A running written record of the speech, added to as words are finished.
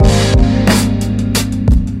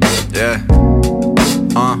Yeah.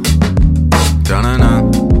 Da-na-na.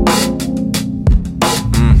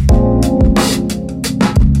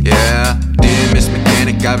 Yeah. Dear Miss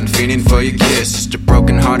Mechanic, I've been feeling for your kiss. Just a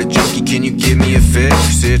broken-hearted junkie, can you give me a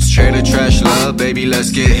fix? It's trailer trash love, baby, let's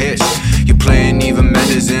get hitched. You're playing Eva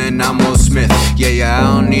Mendes and I'm Will Smith. Yeah,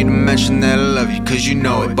 I don't need to mention that I love you, cause you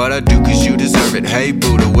know it, but I do cause you deserve it. Hey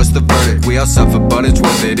Buddha, what's the verdict? We all suffer, but it's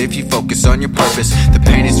worth it if you focus on your purpose. The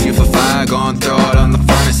pain is fuel for fire, go and throw it on the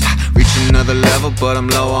furnace. Reach another level, but I'm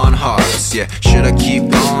low on harvest. Yeah, should I keep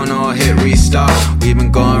going or hit restart? We've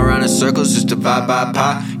been going around in circles just to vibe by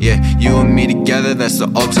pie. Yeah, you and me together, that's the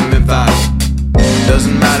ultimate vibe.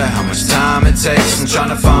 Doesn't matter how much time it takes, I'm trying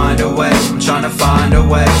to find a way, I'm trying to find a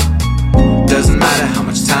way. Doesn't matter how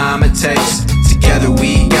much time it takes, together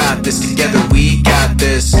we got this, together we got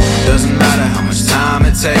this. Doesn't matter how much time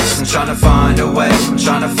it takes, I'm trying to find a way, I'm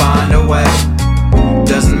trying to find a way.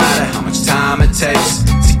 Doesn't matter how much time it takes,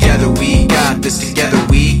 together we got this, together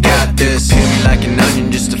we got this. Peel me like an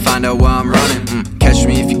onion just to find out where I'm running. Catch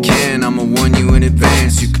me if you can, I'ma warn you in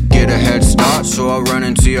advance. You could get a head start, so I'll run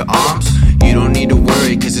into your arms. You don't need to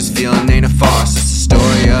worry, cause this feeling ain't a farce, it's a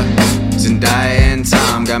story, Zendaya and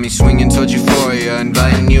Tom got me swinging towards euphoria,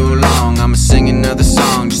 inviting you along. I'ma sing another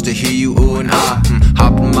song just to hear you ooh and ah.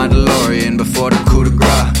 Hop in my DeLorean before the coup de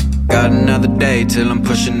grace. Got another day till I'm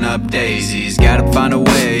pushing up daisies. Gotta find a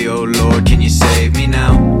way, oh Lord, can you save me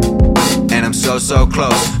now? And I'm so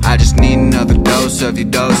close, I just need another dose of your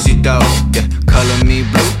do-si-do. Yeah, color me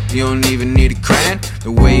blue, you don't even need a crayon.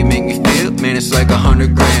 The way you make me feel, man, it's like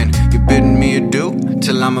 100 grand. You're bidding me adieu,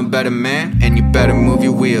 till I'm a better man. And you better move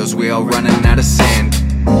your wheels, we all running out of sand.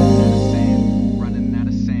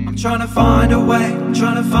 I'm trying to find a way, I'm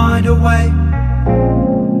trying to find a way.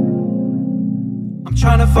 I'm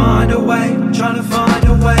trying to find a way, I'm trying to find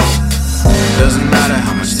a way. Doesn't matter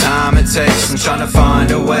how much time it takes, I'm trying to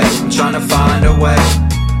find a way, I'm trying to find a way.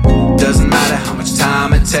 Doesn't matter how much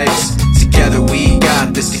time it takes, together we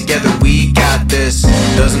got this, together we got this.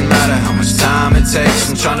 Doesn't matter how much time it takes,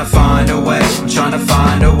 I'm trying to find a way, I'm trying to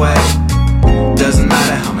find a way. Doesn't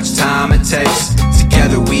matter how much time it takes,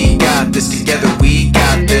 together we got this, together we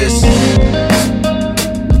got this.